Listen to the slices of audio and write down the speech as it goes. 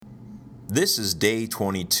This is day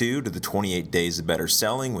 22 to the 28 Days of Better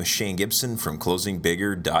Selling with Shane Gibson from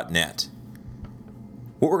closingbigger.net.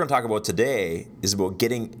 What we're going to talk about today is about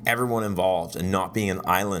getting everyone involved and not being an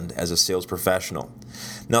island as a sales professional.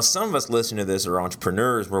 Now, some of us listening to this are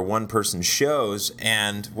entrepreneurs where one person shows,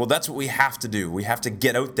 and well, that's what we have to do. We have to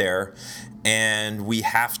get out there and we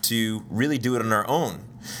have to really do it on our own.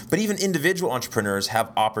 But even individual entrepreneurs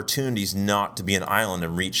have opportunities not to be an island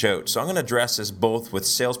and reach out. So I'm going to address this both with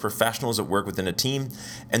sales professionals that work within a team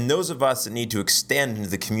and those of us that need to extend into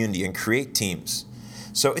the community and create teams.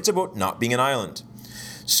 So it's about not being an island.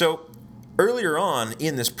 So earlier on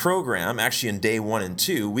in this program, actually in day 1 and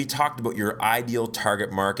 2, we talked about your ideal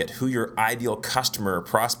target market, who your ideal customer or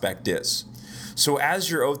prospect is. So as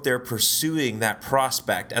you're out there pursuing that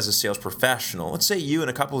prospect as a sales professional, let's say you and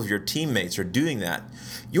a couple of your teammates are doing that,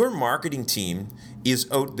 your marketing team is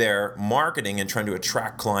out there marketing and trying to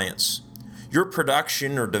attract clients. Your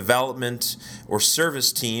production or development or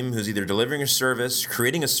service team, who's either delivering a service,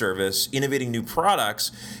 creating a service, innovating new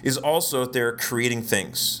products, is also out there creating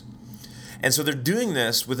things. And so they're doing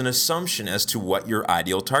this with an assumption as to what your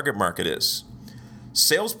ideal target market is.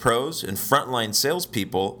 Sales pros and frontline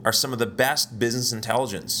salespeople are some of the best business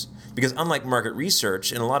intelligence because unlike market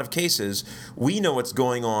research, in a lot of cases, we know what's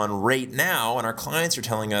going on right now and our clients are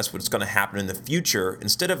telling us what's going to happen in the future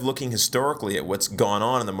instead of looking historically at what's gone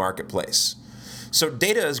on in the marketplace. So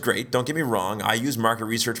data is great, don't get me wrong, I use market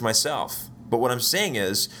research myself. But what I'm saying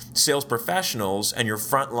is sales professionals and your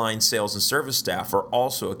frontline sales and service staff are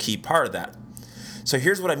also a key part of that. So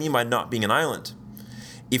here's what I mean by not being an island.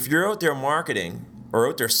 If you're out there marketing, or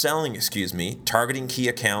out there selling, targeting key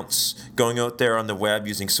accounts, going out there on the web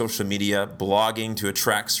using social media, blogging to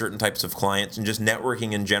attract certain types of clients, and just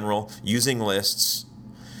networking in general, using lists,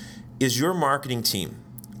 is your marketing team,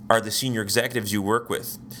 are the senior executives you work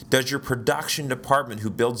with, does your production department who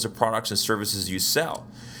builds the products and services you sell,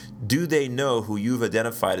 do they know who you've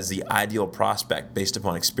identified as the ideal prospect based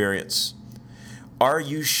upon experience? Are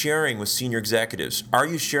you sharing with senior executives? Are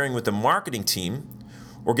you sharing with the marketing team?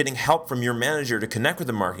 Or getting help from your manager to connect with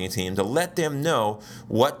the marketing team to let them know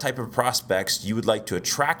what type of prospects you would like to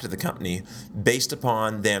attract to the company based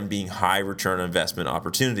upon them being high return on investment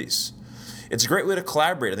opportunities. It's a great way to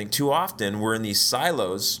collaborate. I think too often we're in these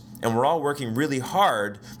silos and we're all working really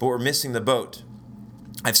hard, but we're missing the boat.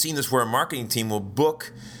 I've seen this where a marketing team will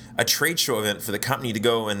book a trade show event for the company to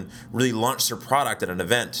go and really launch their product at an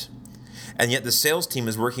event. And yet the sales team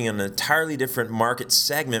is working on an entirely different market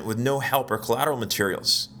segment with no help or collateral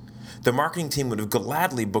materials. The marketing team would have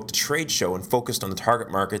gladly booked a trade show and focused on the target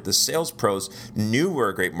market the sales pros knew were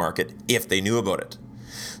a great market if they knew about it.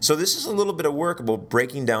 So this is a little bit of work about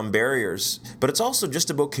breaking down barriers, but it's also just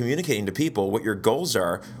about communicating to people what your goals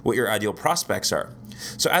are, what your ideal prospects are.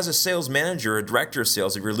 So as a sales manager or director of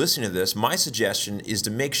sales, if you're listening to this, my suggestion is to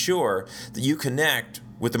make sure that you connect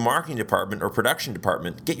with the marketing department or production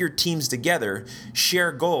department, get your teams together,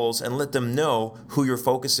 share goals, and let them know who you're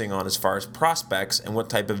focusing on as far as prospects and what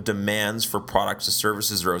type of demands for products and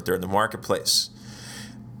services are out there in the marketplace.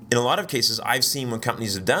 In a lot of cases, I've seen when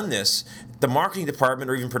companies have done this, the marketing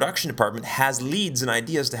department or even production department has leads and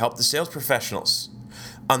ideas to help the sales professionals.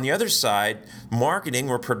 On the other side,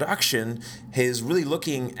 marketing or production is really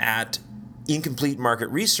looking at incomplete market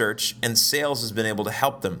research, and sales has been able to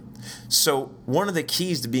help them. So one of the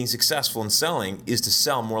keys to being successful in selling is to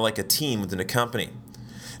sell more like a team within a company.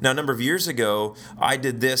 Now, a number of years ago, I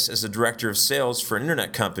did this as a director of sales for an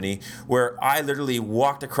internet company where I literally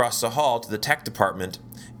walked across the hall to the tech department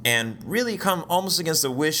and really come almost against the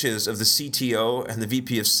wishes of the CTO and the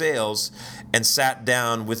VP of sales and sat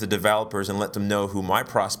down with the developers and let them know who my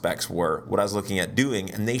prospects were, what I was looking at doing,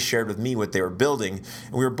 and they shared with me what they were building,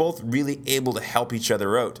 and we were both really able to help each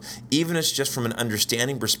other out, even if it's just from an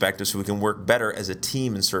understanding perspective so we can work better as a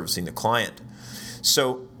team in servicing the client.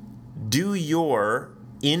 So do your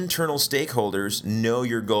internal stakeholders know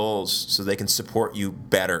your goals so they can support you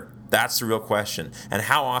better? That's the real question. And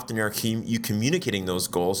how often are you communicating those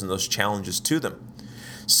goals and those challenges to them?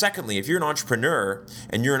 Secondly, if you're an entrepreneur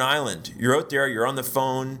and you're an island, you're out there, you're on the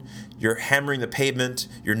phone, you're hammering the pavement,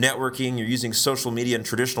 you're networking, you're using social media and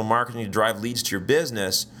traditional marketing to drive leads to your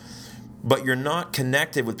business, but you're not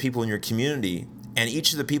connected with people in your community, and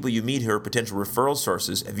each of the people you meet who are potential referral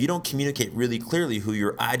sources, if you don't communicate really clearly who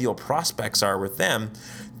your ideal prospects are with them,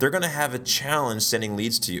 they're going to have a challenge sending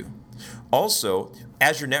leads to you. Also,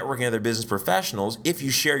 as you're networking with other business professionals, if you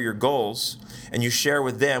share your goals and you share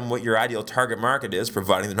with them what your ideal target market is,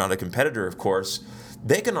 providing they're not a competitor, of course,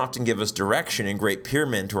 they can often give us direction and great peer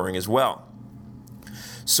mentoring as well.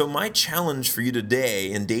 So my challenge for you today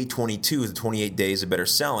in day 22 of the 28 days of better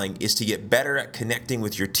selling is to get better at connecting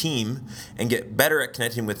with your team and get better at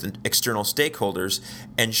connecting with external stakeholders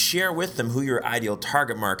and share with them who your ideal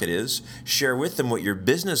target market is, share with them what your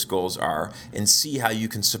business goals are, and see how you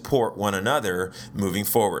can support one another moving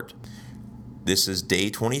forward. This is day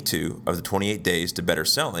 22 of the 28 days to better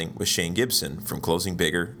selling with Shane Gibson from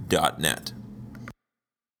closingbigger.net.